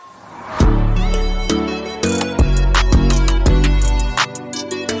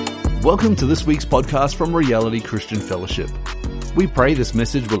Welcome to this week's podcast from Reality Christian Fellowship. We pray this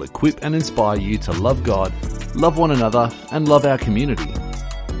message will equip and inspire you to love God, love one another, and love our community.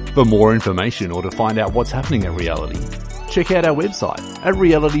 For more information or to find out what's happening at Reality, check out our website at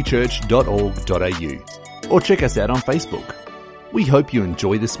realitychurch.org.au or check us out on Facebook. We hope you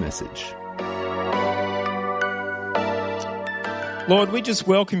enjoy this message. Lord, we just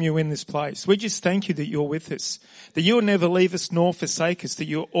welcome you in this place. We just thank you that you're with us, that you'll never leave us nor forsake us, that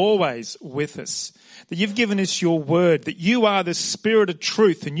you're always with us, that you've given us your word, that you are the Spirit of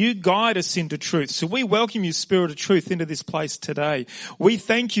truth and you guide us into truth. So we welcome you, Spirit of truth, into this place today. We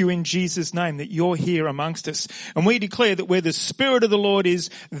thank you in Jesus' name that you're here amongst us. And we declare that where the Spirit of the Lord is,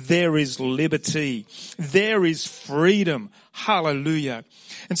 there is liberty. There is freedom. Hallelujah.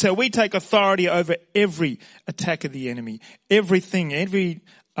 And so we take authority over every attack of the enemy, everything, we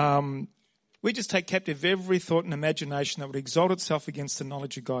just take captive every thought and imagination that would exalt itself against the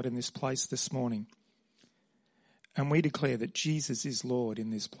knowledge of God in this place this morning. And we declare that Jesus is Lord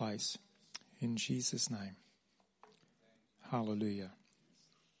in this place. In Jesus' name. Hallelujah.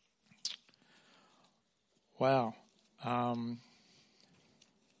 Wow. I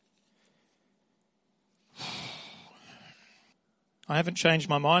haven't changed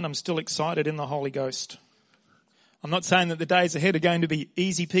my mind. I'm still excited in the Holy Ghost. I'm not saying that the days ahead are going to be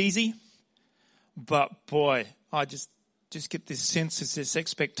easy peasy, but boy, I just get this sense, this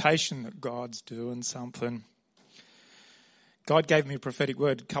expectation that God's doing something. God gave me a prophetic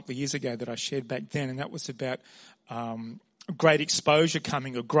word a couple of years ago that I shared back then, and that was about a great exposure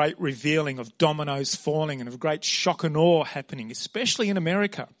coming, a great revealing of dominoes falling, and of great shock and awe happening, especially in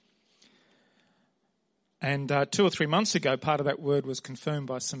America. And 2 or 3 months ago, part of that word was confirmed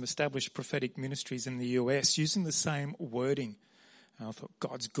by some established prophetic ministries in the US using the same wording. And I thought,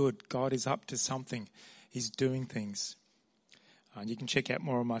 God's good. God is up to something. He's doing things. You can check out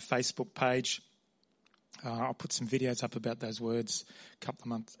more on my Facebook page. I'll put some videos up about those words a couple of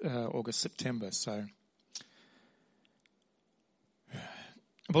months, August, September. So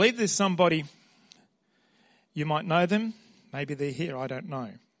I believe there's somebody, you might know them. Maybe they're here. I don't know.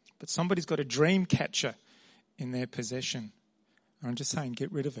 But somebody's got a dream catcher in their possession. I'm just saying,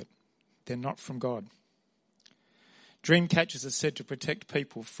 get rid of it. They're not from God. Dream catchers are said to protect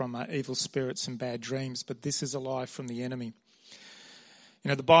people from evil spirits and bad dreams, but this is a lie from the enemy. You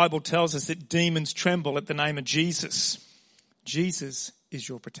know, the Bible tells us that demons tremble at the name of Jesus. Jesus is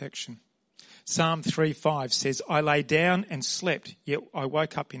your protection. Psalm 3:5 says, I lay down and slept, yet I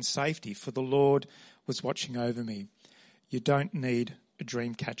woke up in safety, for the Lord was watching over me. You don't need a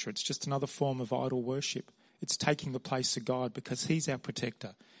dream catcher. It's just another form of idol worship. It's taking the place of God because he's our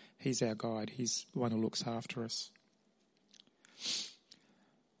protector. He's our guide. He's the one who looks after us.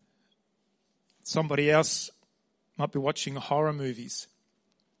 Somebody else might be watching horror movies.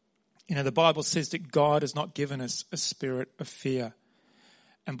 You know, the Bible says that God has not given us a spirit of fear.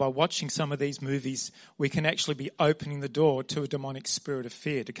 And by watching some of these movies, we can actually be opening the door to a demonic spirit of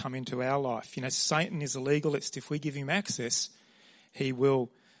fear to come into our life. You know, Satan is a legalist. If we give him access, he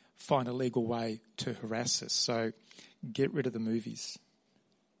will find a legal way to harass us. So get rid of the movies.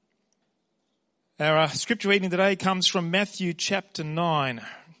 Our scripture reading today comes from Matthew chapter 9.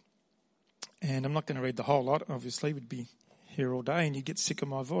 And I'm not going to read the whole lot, obviously. We'd be here all day and you'd get sick of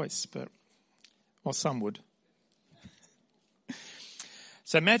my voice. Well, some would.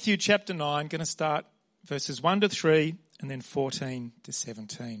 So Matthew chapter 9, going to start verses 1 to 3 and then 14 to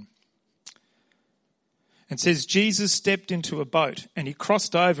 17. It says, Jesus stepped into a boat and he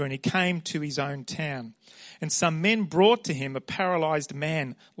crossed over and he came to his own town. And some men brought to him a paralyzed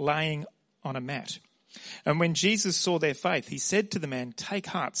man laying on a mat. And when Jesus saw their faith, he said to the man, take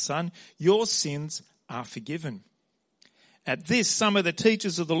heart, son, your sins are forgiven. At this, some of the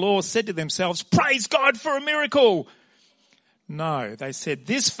teachers of the law said to themselves, praise God for a miracle. No, they said,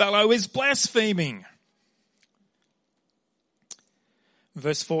 this fellow is blaspheming.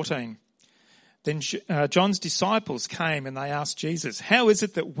 Verse 14. Then John's disciples came and they asked Jesus, how is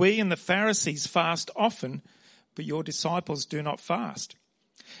it that we and the Pharisees fast often, but your disciples do not fast?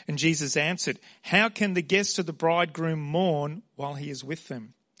 And Jesus answered, how can the guests of the bridegroom mourn while he is with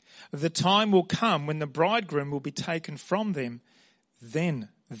them? The time will come when the bridegroom will be taken from them, then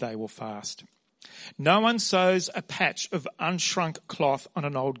they will fast. No one sews a patch of unshrunk cloth on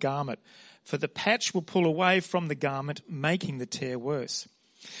an old garment, for the patch will pull away from the garment, making the tear worse.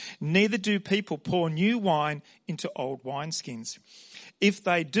 Neither do people pour new wine into old wineskins. If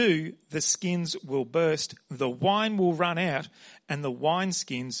they do, the skins will burst, the wine will run out, and the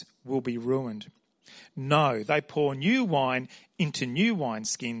wineskins will be ruined. No, they pour new wine into new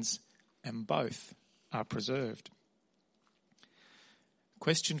wineskins, and both are preserved.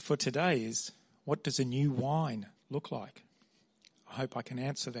 Question for today is, what does a new wine look like? I hope I can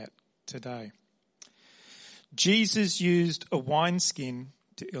answer that today. Jesus used a wineskin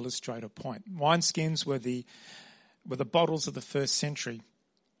to illustrate a point. Wineskins were the bottles of the first century.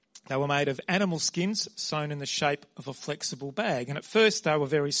 They were made of animal skins sewn in the shape of a flexible bag. And at first they were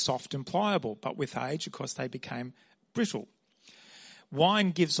very soft and pliable, but with age, of course, they became brittle.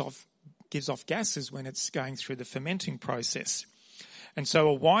 Wine gives off gases when it's going through the fermenting process. And so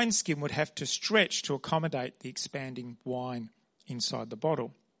a wineskin would have to stretch to accommodate the expanding wine inside the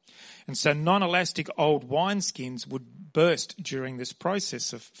bottle. And so non-elastic old wineskins would burst during this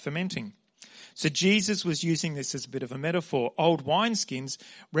process of fermenting. So Jesus was using this as a bit of a metaphor. Old wineskins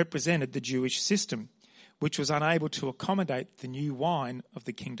represented the Jewish system, which was unable to accommodate the new wine of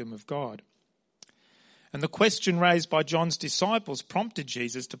the kingdom of God. And the question raised by John's disciples prompted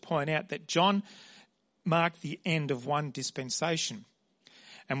Jesus to point out that John marked the end of one dispensation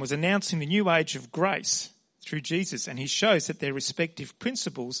and was announcing the new age of grace through Jesus. And he shows that their respective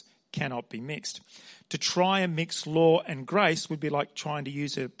principles cannot be mixed. To try and mix law and grace would be like trying to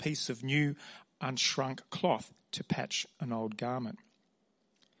use a piece of new unshrunk cloth to patch an old garment.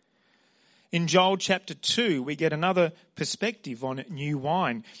 In Joel chapter 2, we get another perspective on new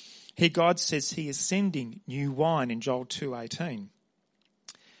wine. Here God says he is sending new wine in Joel 2:18.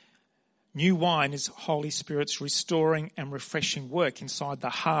 New wine is Holy Spirit's restoring and refreshing work inside the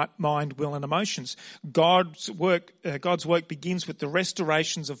heart, mind, will and emotions. God's work begins with the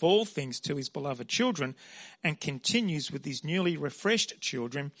restorations of all things to his beloved children and continues with his newly refreshed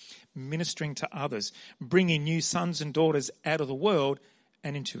children ministering to others, bringing new sons and daughters out of the world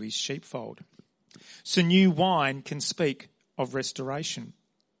and into his sheepfold. So new wine can speak of restoration.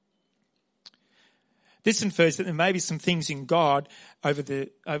 This infers that there may be some things in God over the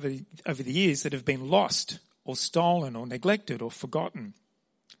years that have been lost or stolen or neglected or forgotten.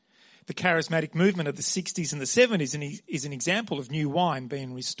 The charismatic movement of the 60s and the 70s is an example of new wine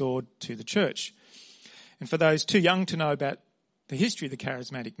being restored to the church. And for those too young to know about the history of the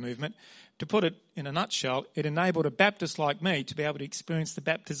charismatic movement, to put it in a nutshell, it enabled a Baptist like me to be able to experience the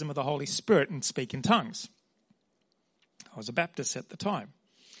baptism of the Holy Spirit and speak in tongues. I was a Baptist at the time.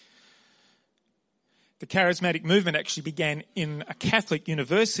 The charismatic movement actually began in a Catholic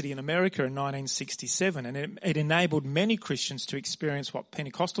university in America in 1967, and it enabled many Christians to experience what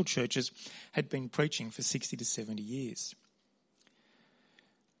Pentecostal churches had been preaching for 60 to 70 years.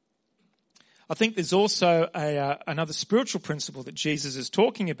 I think there's also another spiritual principle that Jesus is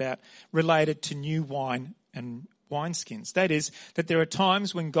talking about related to new wine and wineskins. That is, that there are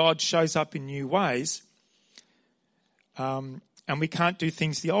times when God shows up in new ways, and we can't do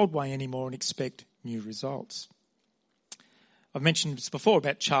things the old way anymore and expect new results. I've mentioned this before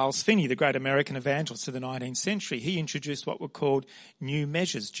about Charles Finney, the great American evangelist of the 19th century. He introduced what were called new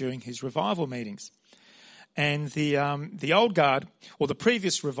measures during his revival meetings. And the old guard, or the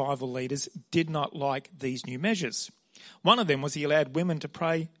previous revival leaders, did not like these new measures. One of them was he allowed women to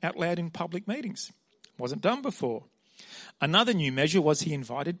pray out loud in public meetings. It wasn't done before. Another new measure was he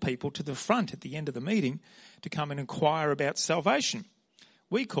invited people to the front at the end of the meeting to come and inquire about salvation.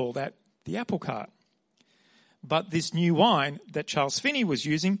 We call that the apple cart. But this new wine that Charles Finney was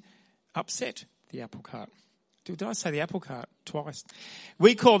using upset the apple cart. Did I say the apple cart twice?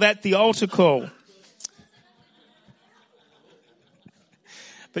 We call that the altar call.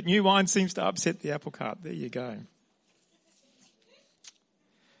 But new wine seems to upset the apple cart. There you go.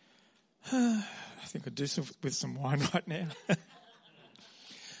 I think I'd do with some wine right now.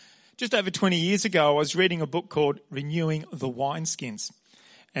 Just over 20 years ago, I was reading a book called Renewing the Wineskins.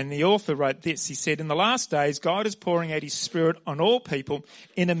 And the author wrote this. He said, "In the last days, God is pouring out his Spirit on all people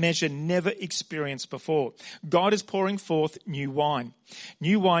in a measure never experienced before. God is pouring forth new wine.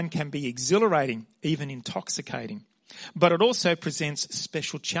 New wine can be exhilarating, even intoxicating. But it also presents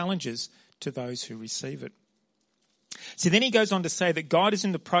special challenges to those who receive it." So then he goes on to say that God is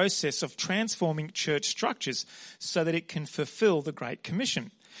in the process of transforming church structures so that it can fulfill the Great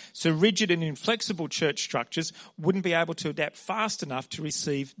Commission. So rigid and inflexible church structures wouldn't be able to adapt fast enough to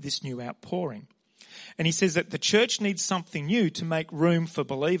receive this new outpouring. And he says that the church needs something new to make room for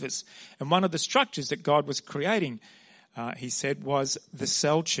believers. And one of the structures that God was creating, he said, was the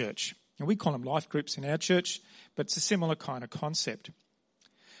cell church. And we call them life groups in our church, but it's a similar kind of concept.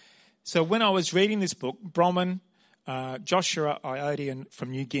 So when I was reading this book, Brahman, Joshua Iodian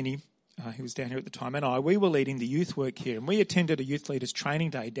from New Guinea, who was down here at the time, and we were leading the youth work here. And we attended a youth leaders training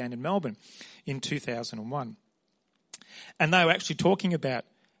day down in Melbourne in 2001. And they were actually talking about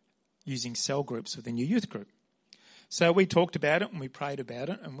using cell groups within your youth group. So we talked about it and we prayed about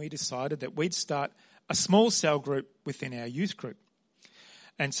it and we decided that we'd start a small cell group within our youth group.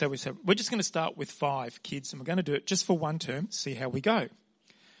 And so we said, we're just going to start with 5 kids and we're going to do it just for one term, see how we go.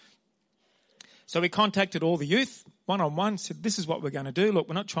 So we contacted all the youth, one-on-one, said, this is what we're going to do. Look,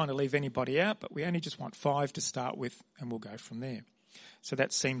 we're not trying to leave anybody out, but we only just want 5 to start with and we'll go from there. So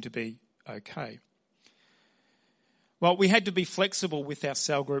that seemed to be okay. Well, we had to be flexible with our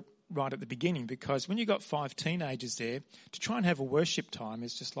cell group right at the beginning, because when you've got 5 teenagers there, to try and have a worship time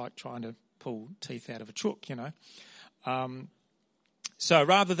is just like trying to pull teeth out of a chook, you know. So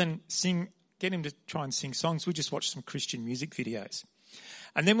rather than get him to try and sing songs, we just watched some Christian music videos.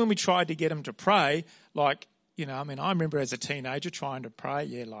 And then when we tried to get him to pray, like, you know, I mean, I remember as a teenager trying to pray,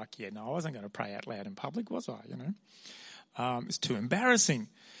 I wasn't going to pray out loud in public, was I, you know? It's too embarrassing.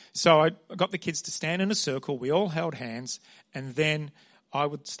 So I got the kids to stand in a circle, we all held hands, and then I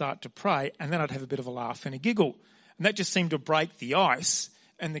would start to pray, and then I'd have a bit of a laugh and a giggle. And that just seemed to break the ice,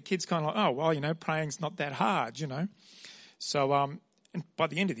 and the kids kind of like, oh, well, you know, praying's not that hard, you know. So and by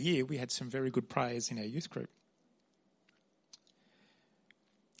the end of the year, we had some very good prayers in our youth group.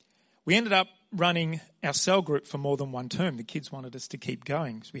 We ended up running our cell group for more than one term. The kids wanted us to keep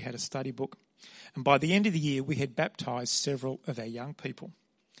going because we had a study book. And by the end of the year, we had baptised several of our young people.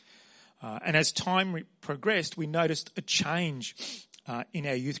 And as time progressed, we noticed a change in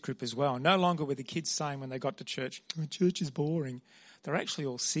our youth group as well. No longer were the kids saying when they got to church, church is boring. They're actually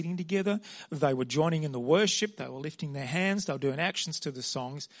all sitting together. They were joining in the worship. They were lifting their hands. They were doing actions to the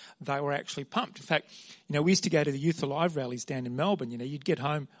songs. They were actually pumped. In fact, you know, we used to go to the Youth Alive rallies down in Melbourne. You know, you'd get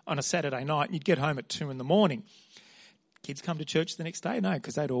home on a Saturday night and you'd get home at 2 a.m. Kids come to church the next day? No,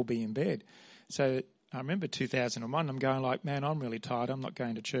 because they'd all be in bed. So I remember 2001, I'm going like, man, I'm really tired. I'm not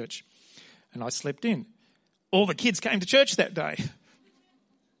going to church. And I slept in. All the kids came to church that day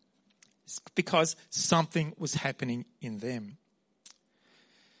because something was happening in them.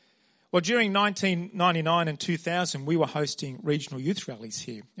 Well, during 1999 and 2000, we were hosting regional youth rallies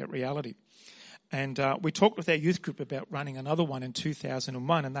here at Reality. And we talked with our youth group about running another one in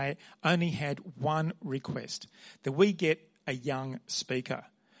 2001, and they only had one request, that we get a young speaker.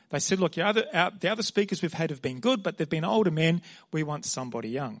 They said, look, the other speakers we've had have been good, but they've been older men. We want somebody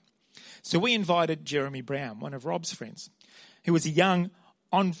young. So we invited Jeremy Brown, one of Rob's friends, who was a young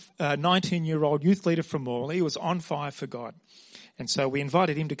 19-year-old youth leader from Morley. He was on fire for God. And so we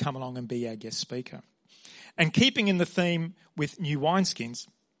invited him to come along and be our guest speaker. And keeping in the theme with new wineskins,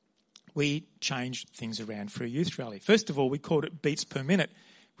 we changed things around for a youth rally. First of all, we called it beats per minute,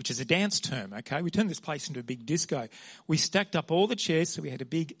 which is a dance term, okay? We turned this place into a big disco. We stacked up all the chairs so we had a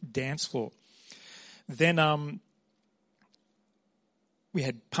big dance floor. Then we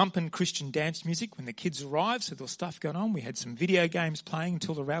had pumping Christian dance music when the kids arrived, so there was stuff going on. We had some video games playing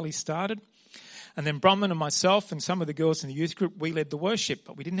until the rally started. And then Bronwyn and myself and some of the girls in the youth group, we led the worship,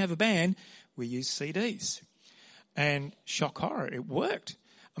 but we didn't have a band. We used CDs. And shock horror, it worked.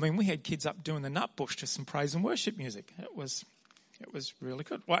 I mean, we had kids up doing the nut bush to some praise and worship music. It was really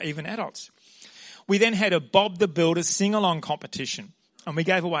good. Well, even adults. We then had a Bob the Builder sing-along competition, and we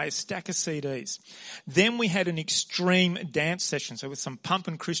gave away a stack of CDs. Then we had an extreme dance session, so with some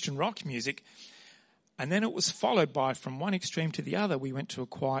pumping Christian rock music. And then it was followed by, from one extreme to the other, we went to a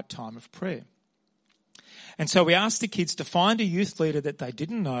quiet time of prayer. And so we asked the kids to find a youth leader that they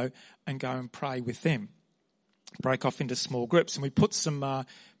didn't know and go and pray with them. Break off into small groups. And we put some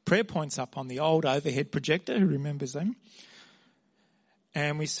prayer points up on the old overhead projector. Who remembers them?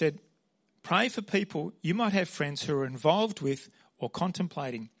 And we said, pray for people. You might have friends who are involved with or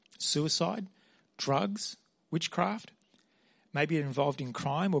contemplating suicide, drugs, witchcraft, maybe involved in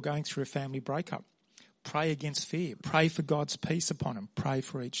crime or going through a family breakup. Pray against fear. Pray for God's peace upon them. Pray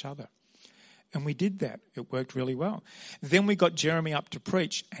for each other. And we did that. It worked really well. Then we got Jeremy up to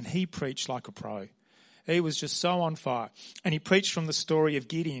preach, and he preached like a pro. He was just so on fire. And he preached from the story of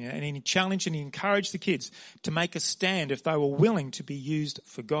Gideon, and he challenged and he encouraged the kids to make a stand if they were willing to be used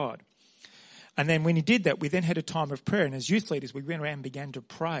for God. And then when he did that, we then had a time of prayer. And as youth leaders, we went around and began to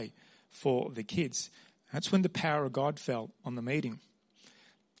pray for the kids. That's when the power of God fell on the meeting.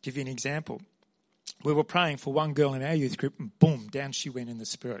 I'll give you an example. We were praying for one girl in our youth group, and boom, down she went in the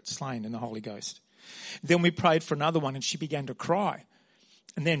Spirit, slain in the Holy Ghost. Then we prayed for another one, and she began to cry.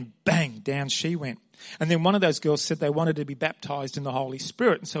 And then, bang, down she went. And then one of those girls said they wanted to be baptised in the Holy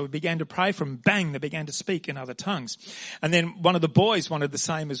Spirit. And so we began to pray for them. Bang, they began to speak in other tongues. And then one of the boys wanted the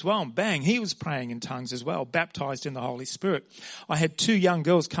same as well. And bang, he was praying in tongues as well, baptised in the Holy Spirit. I had 2 young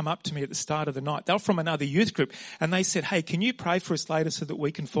girls come up to me at the start of the night. They were from another youth group. And they said, hey, can you pray for us later so that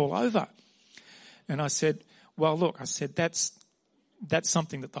we can fall over? And I said, well, look, I said, that's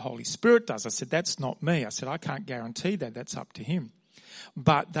something that the Holy Spirit does. I said, that's not me. I said, I can't guarantee that. That's up to him.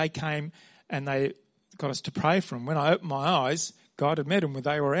 But they came and they got us to pray for them. When I opened my eyes, God had met them where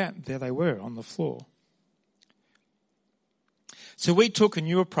they were at. There they were on the floor. So we took a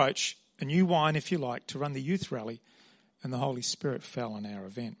new approach, a new wine, if you like, to run the youth rally, and the Holy Spirit fell on our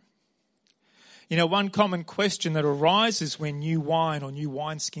event. You know, one common question that arises when new wine or new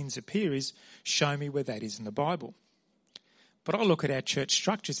wineskins appear is, show me where that is in the Bible. But I look at our church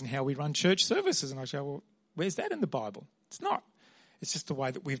structures and how we run church services and I go, well, where's that in the Bible? It's not. It's just the way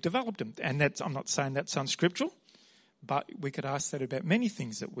that we've developed them. And I'm not saying that's unscriptural, but we could ask that about many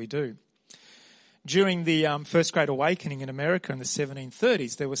things that we do. During the First Great Awakening in America in the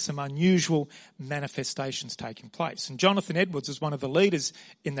 1730s, there were some unusual manifestations taking place. And Jonathan Edwards was one of the leaders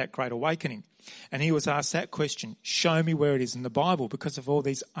in that Great Awakening. And he was asked that question, show me where it is in the Bible, because of all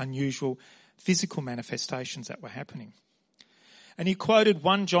these unusual physical manifestations that were happening. And he quoted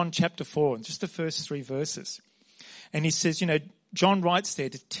 1 John chapter 4, and just the first 3 verses. And he says, you know, John writes there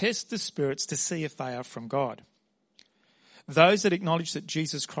to test the spirits to see if they are from God. Those that acknowledge that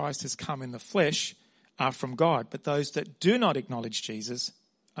Jesus Christ has come in the flesh are from God, but those that do not acknowledge Jesus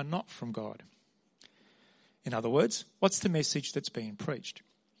are not from God. In other words, what's the message that's being preached?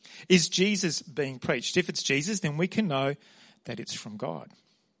 Is Jesus being preached? If it's Jesus, then we can know that it's from God.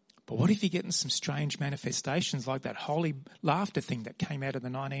 But what if you're getting some strange manifestations like that holy laughter thing that came out of the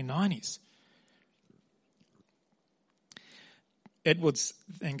 1990s? Edwards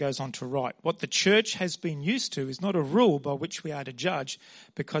then goes on to write, what the church has been used to is not a rule by which we are to judge,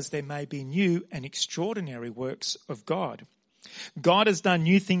 because there may be new and extraordinary works of God. God has done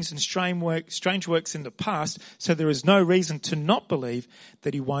new things and strange works in the past, so there is no reason to not believe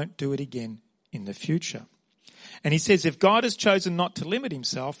that he won't do it again in the future. And he says, if God has chosen not to limit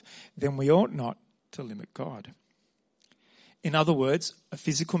himself, then we ought not to limit God. In other words, a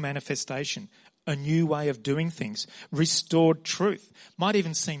physical manifestation, a new way of doing things, restored truth, might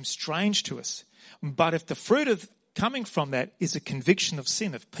even seem strange to us. But if the fruit of coming from that is a conviction of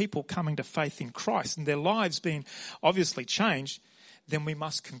sin, of people coming to faith in Christ and their lives being obviously changed, then we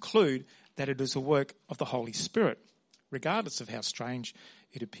must conclude that it is a work of the Holy Spirit, regardless of how strange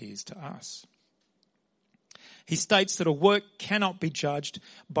it appears to us. He states that a work cannot be judged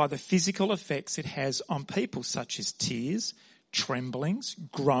by the physical effects it has on people, such as tears, tremblings,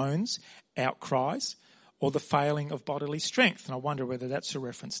 groans, outcries, or the failing of bodily strength. And I wonder whether that's a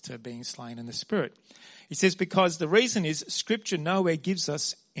reference to being slain in the Spirit. He says, because the reason is Scripture nowhere gives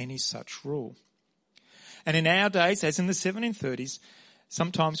us any such rule. And in our days, as in the 1730s,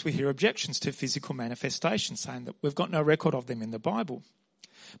 sometimes we hear objections to physical manifestations, saying that we've got no record of them in the Bible.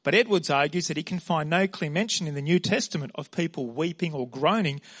 But Edwards argues that he can find no clear mention in the New Testament of people weeping or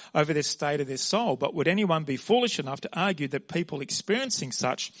groaning over the state of their soul. But would anyone be foolish enough to argue that people experiencing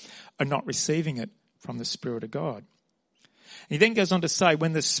such are not receiving it from the Spirit of God? And he then goes on to say,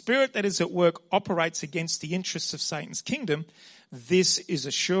 when the spirit that is at work operates against the interests of Satan's kingdom, this is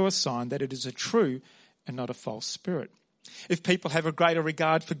a sure sign that it is a true and not a false spirit. If people have a greater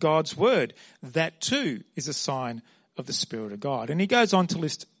regard for God's word, that too is a sign of the Spirit of God. And he goes on to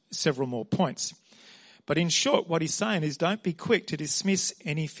list several more points. But in short, what he's saying is don't be quick to dismiss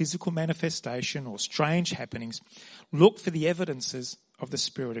any physical manifestation or strange happenings. Look for the evidences of the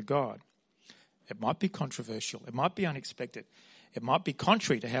Spirit of God. It might be controversial. It might be unexpected. It might be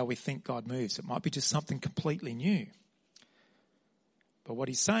contrary to how we think God moves. It might be just something completely new. But what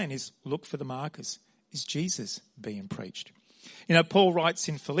he's saying is look for the markers. Is Jesus being preached? You know, Paul writes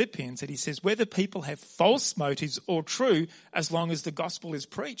in Philippians that he says, whether people have false motives or true, as long as the gospel is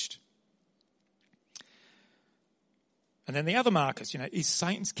preached. And then the other markers, you know, is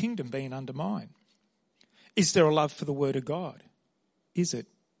Satan's kingdom being undermined? Is there a love for the word of God? Is it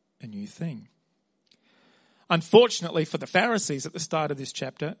a new thing? Unfortunately for the Pharisees at the start of this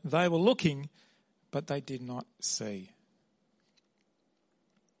chapter, they were looking, but they did not see.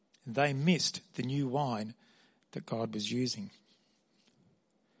 They missed the new wine that God was using.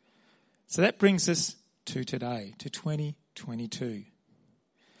 So that brings us to today, to 2022.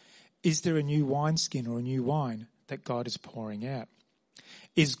 Is there a new wineskin or a new wine that God is pouring out?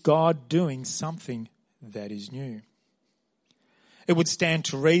 Is God doing something that is new? It would stand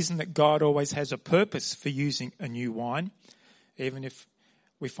to reason that God always has a purpose for using a new wine, even if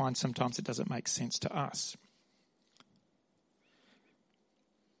we find sometimes it doesn't make sense to us.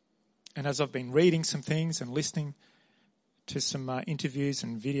 And as I've been reading some things and listening to some interviews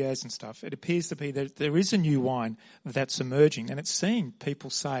and videos and stuff, it appears to be that there is a new wine that's emerging, and it's seeing people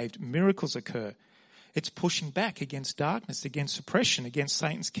saved, miracles occur. It's pushing back against darkness, against oppression, against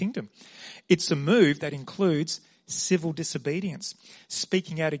Satan's kingdom. It's a move that includes civil disobedience,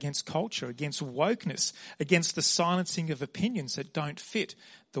 speaking out against culture, against wokeness, against the silencing of opinions that don't fit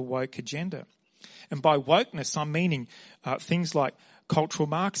the woke agenda. And by wokeness, I'm meaning things like cultural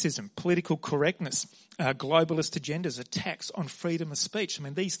Marxism, political correctness, globalist agendas, attacks on freedom of speech. I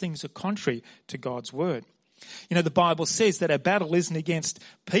mean, these things are contrary to God's word. You know, the Bible says that our battle isn't against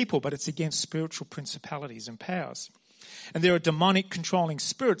people, but it's against spiritual principalities and powers. And there are demonic controlling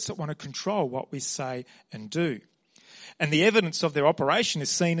spirits that want to control what we say and do. And the evidence of their operation is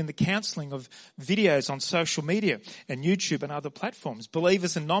seen in the counselling of videos on social media and YouTube and other platforms.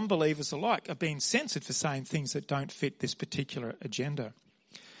 Believers and non-believers alike are being censored for saying things that don't fit this particular agenda.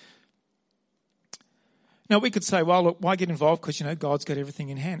 Now, we could say, well, look, why get involved? Because, you know, God's got everything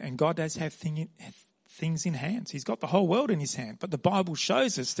in hand. And God does have things in hands. He's got the whole world in his hand. But the Bible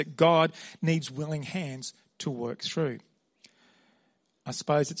shows us that God needs willing hands to work through. I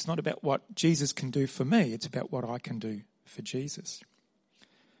suppose it's not about what Jesus can do for me. It's about what I can do for Jesus.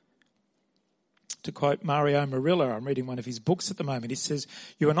 To quote Mario Murillo, I'm reading one of his books at the moment. He says,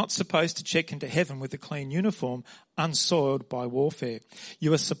 "You are not supposed to check into heaven with a clean uniform, unsoiled by warfare.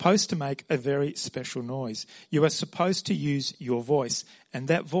 You are supposed to make a very special noise. You are supposed to use your voice, and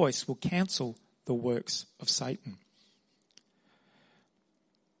that voice will cancel the works of Satan."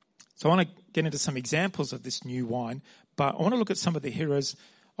 So I want to get into some examples of this new wine, but I want to look at some of the heroes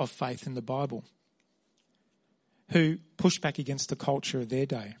of faith in the Bible who pushed back against the culture of their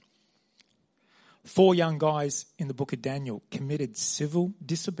day. 4 young guys in the book of Daniel committed civil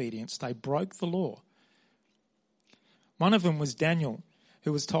disobedience. They broke the law. One of them was Daniel,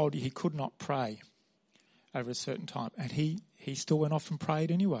 who was told he could not pray over a certain time, and he still went off and prayed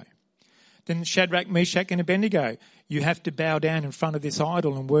anyway. Then Shadrach, Meshach and Abednego, you have to bow down in front of this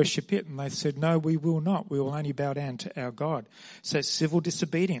idol and worship it. And they said, no, we will not. We will only bow down to our God. So civil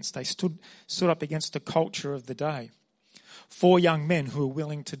disobedience. They stood up against the culture of the day. 4 young men who were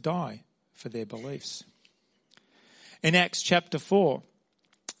willing to die for their beliefs. In Acts chapter 4,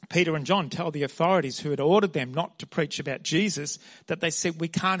 Peter and John tell the authorities who had ordered them not to preach about Jesus that they said, we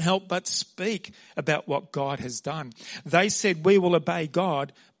can't help but speak about what God has done. They said, we will obey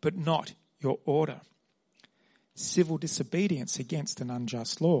God, but not your order. Civil disobedience against an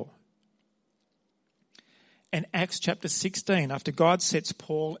unjust law. In Acts chapter 16, after God sets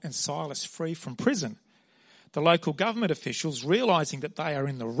Paul and Silas free from prison, the local government officials, realising that they are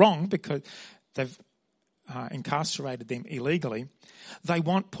in the wrong because they've incarcerated them illegally, they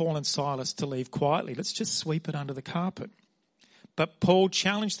want Paul and Silas to leave quietly. Let's just sweep it under the carpet. But Paul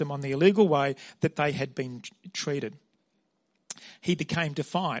challenged them on the illegal way that they had been treated. He became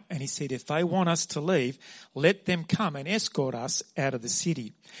defiant and he said, if they want us to leave, let them come and escort us out of the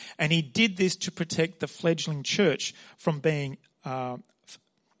city. And he did this to protect the fledgling church from being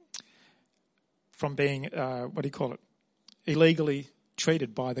illegally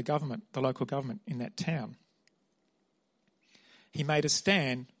treated by the government, the local government in that town. He made a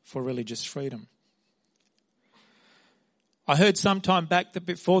stand for religious freedom. I heard some time back that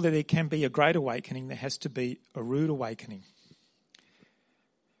before there can be a great awakening, there has to be a rude awakening.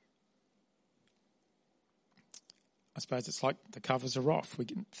 I suppose it's like the covers are off.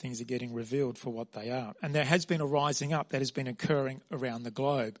 Things are getting revealed for what they are. And there has been a rising up that has been occurring around the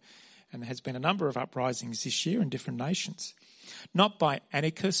globe. And there has been a number of uprisings this year in different nations. Not by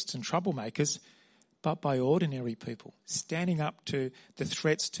anarchists and troublemakers, but by ordinary people standing up to the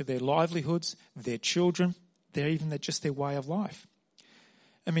threats to their livelihoods, their children, just their way of life.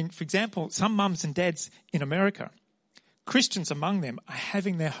 I mean, for example, some mums and dads in America, Christians among them, are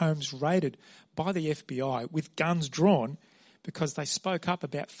having their homes raided by the FBI with guns drawn because they spoke up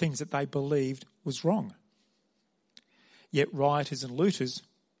about things that they believed was wrong. Yet rioters and looters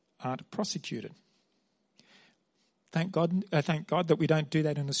aren't prosecuted. Thank God that we don't do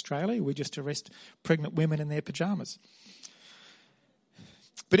that in Australia. We just arrest pregnant women in their pyjamas.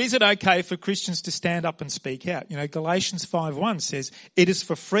 But is it okay for Christians to stand up and speak out? You know, Galatians 5:1 says, it is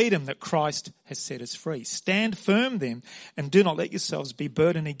for freedom that Christ has set us free. Stand firm then, and do not let yourselves be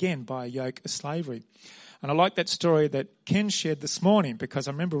burdened again by a yoke of slavery. And I like that story that Ken shared this morning, because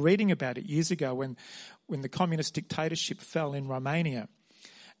I remember reading about it years ago when the communist dictatorship fell in Romania.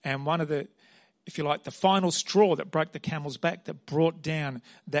 And one of the, if you like, the final straw that broke the camel's back that brought down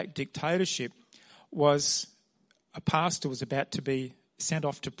that dictatorship was a pastor was about to be sent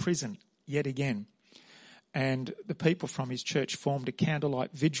off to prison yet again. And the people from his church formed a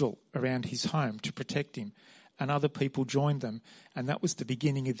candlelight vigil around his home to protect him. And other people joined them. And that was the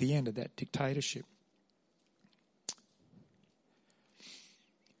beginning of the end of that dictatorship.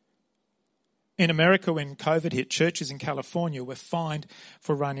 In America, when COVID hit, churches in California were fined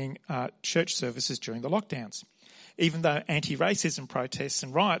for running church services during the lockdowns, even though anti-racism protests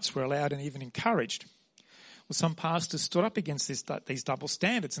and riots were allowed and even encouraged. Well, some pastors stood up against these double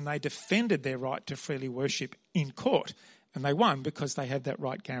standards, and they defended their right to freely worship in court. And they won because they had that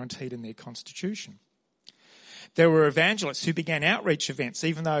right guaranteed in their constitution. There were evangelists who began outreach events,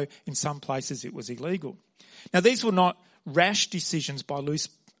 even though in some places it was illegal. Now, these were not rash decisions by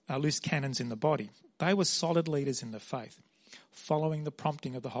loose cannons in the body. They were solid leaders in the faith, following the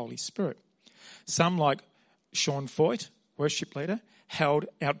prompting of the Holy Spirit. Some, like Sean Foyt, worship leader, held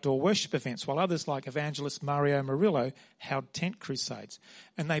outdoor worship events, while others, like evangelist Mario Murillo, held tent crusades.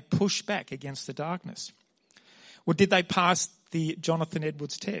 And they pushed back against the darkness. Well, did they pass the Jonathan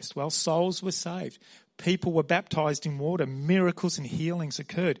Edwards test? Well, souls were saved. People were baptised in water. Miracles and healings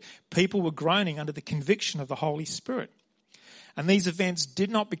occurred. People were groaning under the conviction of the Holy Spirit. And these events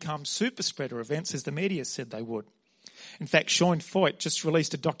did not become super spreader events as the media said they would. In fact, Sean Foyt just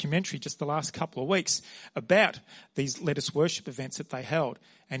released a documentary just the last couple of weeks about these Let Us Worship events that they held,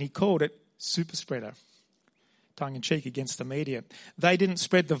 and he called it super spreader, tongue-in-cheek against the media. They didn't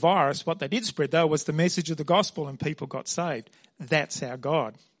spread the virus. What they did spread, though, was the message of the gospel, and people got saved. That's our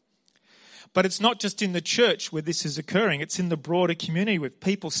God. But it's not just in the church where this is occurring. It's in the broader community with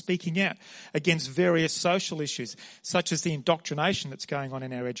people speaking out against various social issues, such as the indoctrination that's going on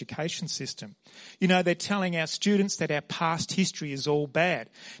in our education system. You know, they're telling our students that our past history is all bad,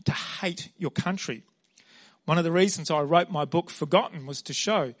 to hate your country. One of the reasons I wrote my book, Forgotten, was to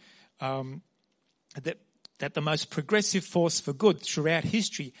show that the most progressive force for good throughout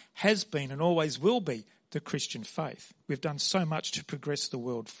history has been and always will be the Christian faith. We've done so much to progress the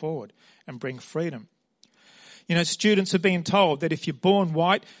world forward and bring freedom. You know, students are being told that if you're born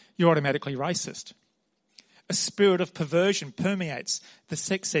white, you're automatically racist. A spirit of perversion permeates the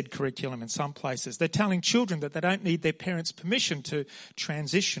sex ed curriculum in some places. They're telling children that they don't need their parents' permission to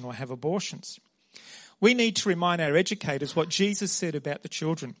transition or have abortions. We need to remind our educators what Jesus said about the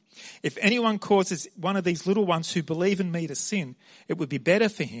children. If anyone causes one of these little ones who believe in me to sin, it would be better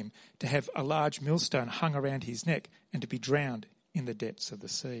for him to have a large millstone hung around his neck and to be drowned in the depths of the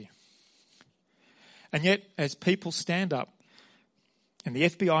sea. And yet, as people stand up and the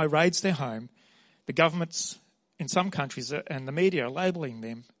FBI raids their home, the governments in some countries and the media are labelling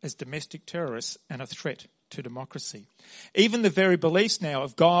them as domestic terrorists and a threat to democracy. Even the very beliefs now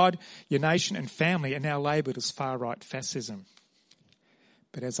of God, your nation and family are now labelled as far-right fascism.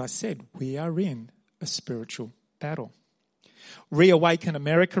 But as I said, we are in a spiritual battle. Reawaken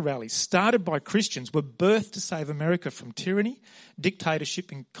America rallies, started by Christians, were birthed to save America from tyranny,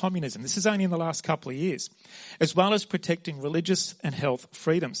 dictatorship and communism. This is only in the last couple of years, as well as protecting religious and health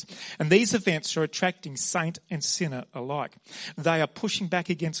freedoms. And these events are attracting saint and sinner alike. They are pushing back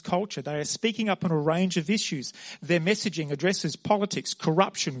against culture. They are speaking up on a range of issues. Their messaging addresses politics,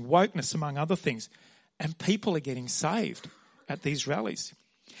 corruption, wokeness, among other things. And people are getting saved at these rallies.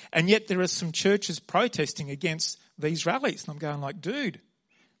 And yet there are some churches protesting against these rallies. And I'm going like, dude.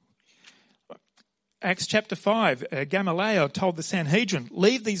 Acts chapter 5, Gamaliel told the Sanhedrin,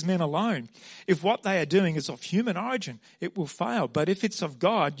 leave these men alone. If what they are doing is of human origin, it will fail. But if it's of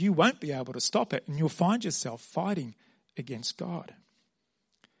God, you won't be able to stop it, and you'll find yourself fighting against God.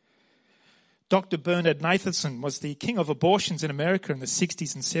 Dr. Bernard Nathanson was the king of abortions in America in the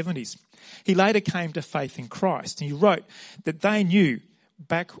 60s and 70s. He later came to faith in Christ, and he wrote that they knew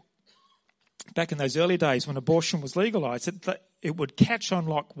back in those early days when abortion was legalised, that it would catch on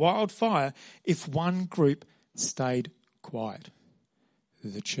like wildfire if one group stayed quiet.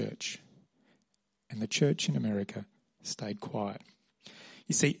 The church. And the church in America stayed quiet.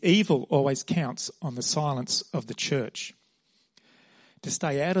 You see, evil always counts on the silence of the church. To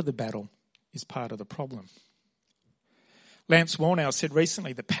stay out of the battle is part of the problem. Lance Warnow said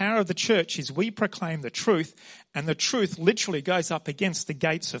recently, the power of the church is we proclaim the truth, and the truth literally goes up against the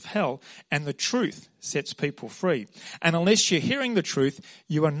gates of hell, and the truth sets people free. And unless you're hearing the truth,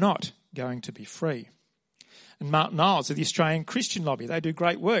 you are not going to be free. And Mark Niles of the Australian Christian Lobby, they do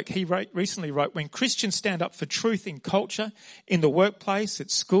great work. He recently wrote, when Christians stand up for truth in culture, in the workplace,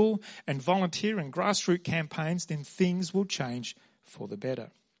 at school, and volunteer in grassroots campaigns, then things will change for the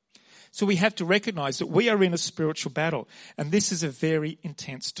better. So we have to recognise that we are in a spiritual battle, and this is a very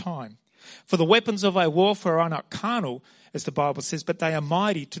intense time. For the weapons of our warfare are not carnal, as the Bible says, but they are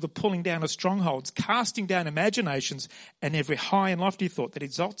mighty to the pulling down of strongholds, casting down imaginations and every high and lofty thought that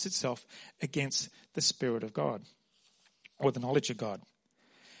exalts itself against the Spirit of God, or the knowledge of God.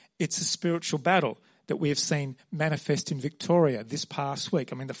 It's a spiritual battle that we have seen manifest in Victoria this past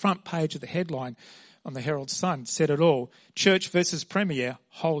week. I mean, the front page of the headline on the Herald Sun said it all. Church versus Premier,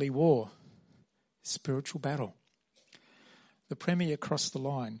 holy war. Spiritual battle. The Premier crossed the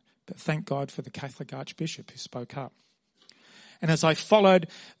line, but thank God for the Catholic Archbishop who spoke up. And as I followed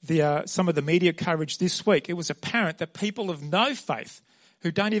some of the media coverage this week, it was apparent that people of no faith,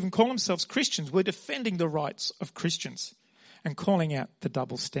 who don't even call themselves Christians, were defending the rights of Christians and calling out the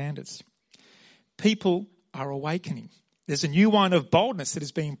double standards. People are awakening. There's a new wine of boldness that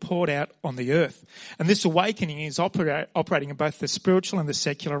is being poured out on the earth. And this awakening is operating in both the spiritual and the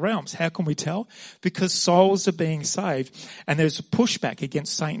secular realms. How can we tell? Because souls are being saved and there's a pushback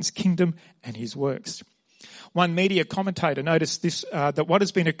against Satan's kingdom and his works. One media commentator noticed this, that what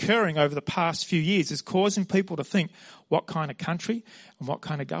has been occurring over the past few years is causing people to think, what kind of country and what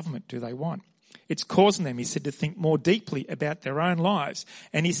kind of government do they want? It's causing them, he said, to think more deeply about their own lives.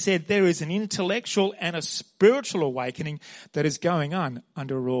 And he said there is an intellectual and a spiritual awakening that is going on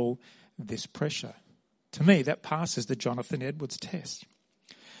under all this pressure. To me, that passes the Jonathan Edwards test.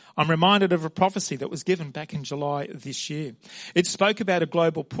 I'm reminded of a prophecy that was given back in July this year. It spoke about a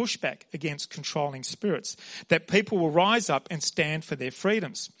global pushback against controlling spirits, that people will rise up and stand for their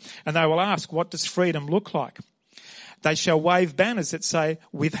freedoms. And they will ask, what does freedom look like? They shall wave banners that say,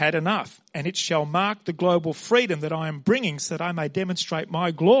 we've had enough, and it shall mark the global freedom that I am bringing so that I may demonstrate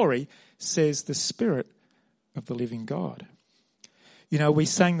my glory, says the Spirit of the living God. You know, we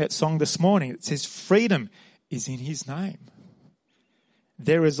sang that song this morning. It says, freedom is in his name.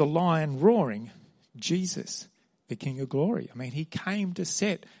 There is a lion roaring, Jesus, the King of glory. I mean, he came to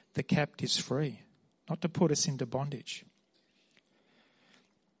set the captives free, not to put us into bondage.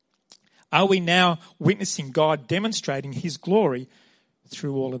 Are we now witnessing God demonstrating his glory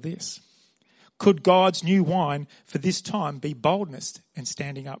through all of this? Could God's new wine for this time be boldness and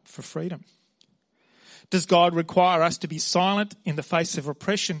standing up for freedom? Does God require us to be silent in the face of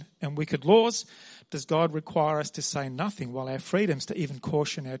oppression and wicked laws? Does God require us to say nothing while our freedoms to even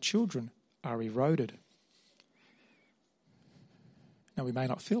caution our children are eroded? Now, we may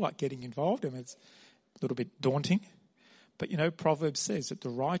not feel like getting involved, and it's a little bit daunting. But, you know, Proverbs says that the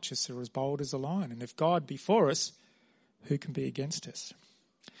righteous are as bold as a lion. And if God be for us, who can be against us?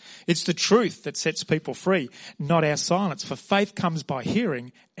 It's the truth that sets people free, not our silence. For faith comes by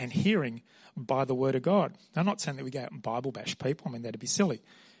hearing, and hearing by the word of God. Now, I'm not saying that we go out and Bible bash people. I mean, that'd be silly.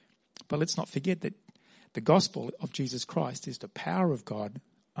 But let's not forget that the gospel of Jesus Christ is the power of God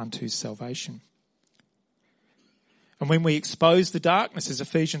unto salvation. And when we expose the darkness, as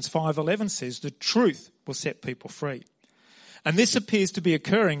Ephesians 5:11 says, the truth will set people free. And this appears to be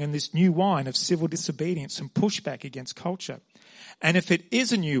occurring in this new wine of civil disobedience and pushback against culture. And if it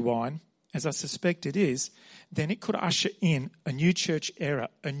is a new wine, as I suspect it is, then it could usher in a new church era,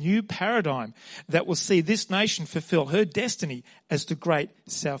 a new paradigm that will see this nation fulfill her destiny as the great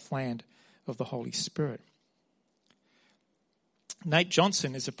Southland of the Holy Spirit. Nate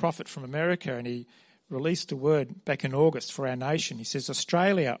Johnson is a prophet from America, and he released a word back in August for our nation. He says,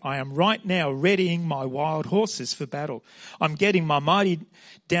 Australia, I am right now readying my wild horses for battle. I'm getting my mighty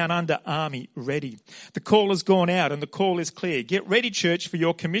down under army ready. The call has gone out and the call is clear. Get ready, church, for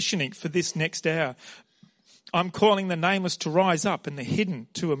your commissioning for this next hour. I'm calling the nameless to rise up and the hidden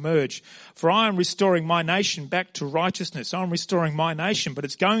to emerge. For I am restoring my nation back to righteousness. I'm restoring my nation, but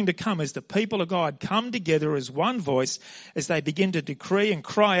it's going to come as the people of God come together as one voice as they begin to decree and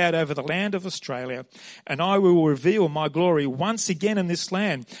cry out over the land of Australia. And I will reveal my glory once again in this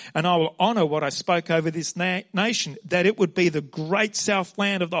land. And I will honour what I spoke over this nation, that it would be the great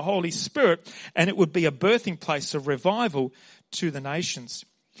Southland of the Holy Spirit, and it would be a birthing place of revival to the nations.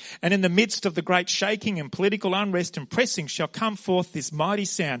 And in the midst of the great shaking and political unrest and pressing shall come forth this mighty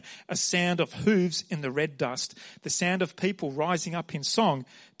sound, a sound of hooves in the red dust, the sound of people rising up in song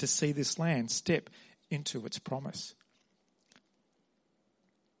to see this land step into its promise.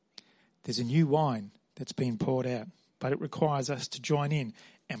 There's a new wine that's been poured out, but it requires us to join in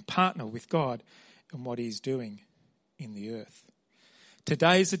and partner with God in what he is doing in the earth.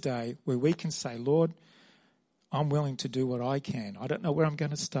 Today is a day where we can say, Lord, I'm willing to do what I can. I don't know where I'm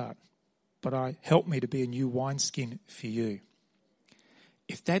going to start, but help me to be a new wineskin for you.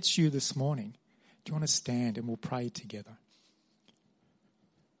 If that's you this morning, do you want to stand and we'll pray together?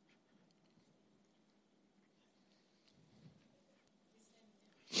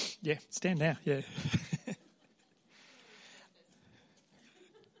 Yeah, stand now, yeah.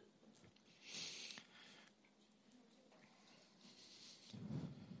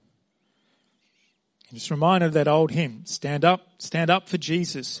 Just reminded of that old hymn, stand up for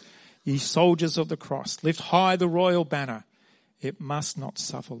Jesus, ye soldiers of the cross. Lift high the royal banner, it must not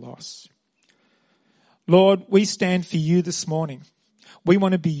suffer loss. Lord, we stand for you this morning. We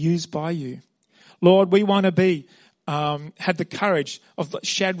want to be used by you. Lord, we want to have the courage of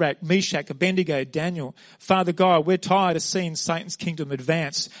Shadrach, Meshach, Abednego, Daniel. Father God, we're tired of seeing Satan's kingdom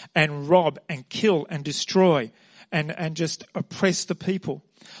advance and rob and kill and destroy. and just oppress the people.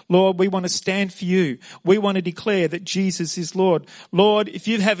 Lord, we want to stand for you. We want to declare that Jesus is Lord. Lord, if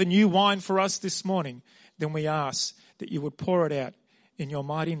you have a new wine for us this morning, then we ask that you would pour it out in your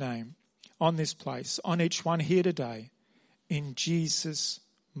mighty name on this place, on each one here today, in Jesus'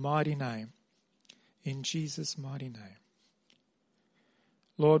 mighty name. In Jesus' mighty name.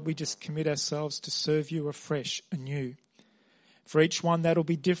 Lord, we just commit ourselves to serve you afresh, anew. For each one, that'll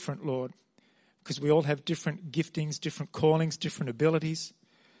be different, Lord, because we all have different giftings, different callings, different abilities.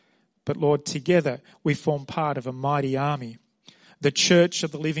 But Lord, together we form part of a mighty army, the church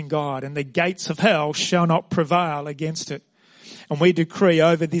of the living God, and the gates of hell shall not prevail against it. And we decree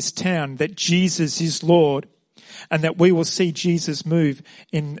over this town that Jesus is Lord, and that we will see Jesus move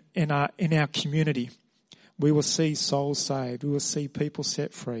in our community. We will see souls saved. We will see people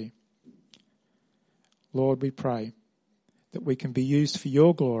set free. Lord, we pray that we can be used for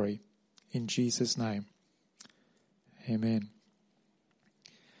your glory in Jesus' name. Amen.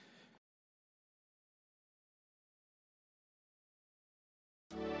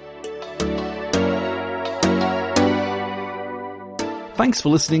 Thanks for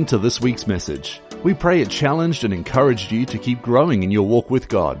listening to this week's message. We pray it challenged and encouraged you to keep growing in your walk with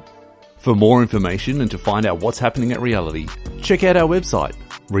God. For more information and to find out what's happening at Reality, check out our website,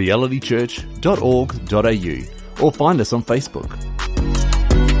 realitychurch.org.au, or find us on Facebook.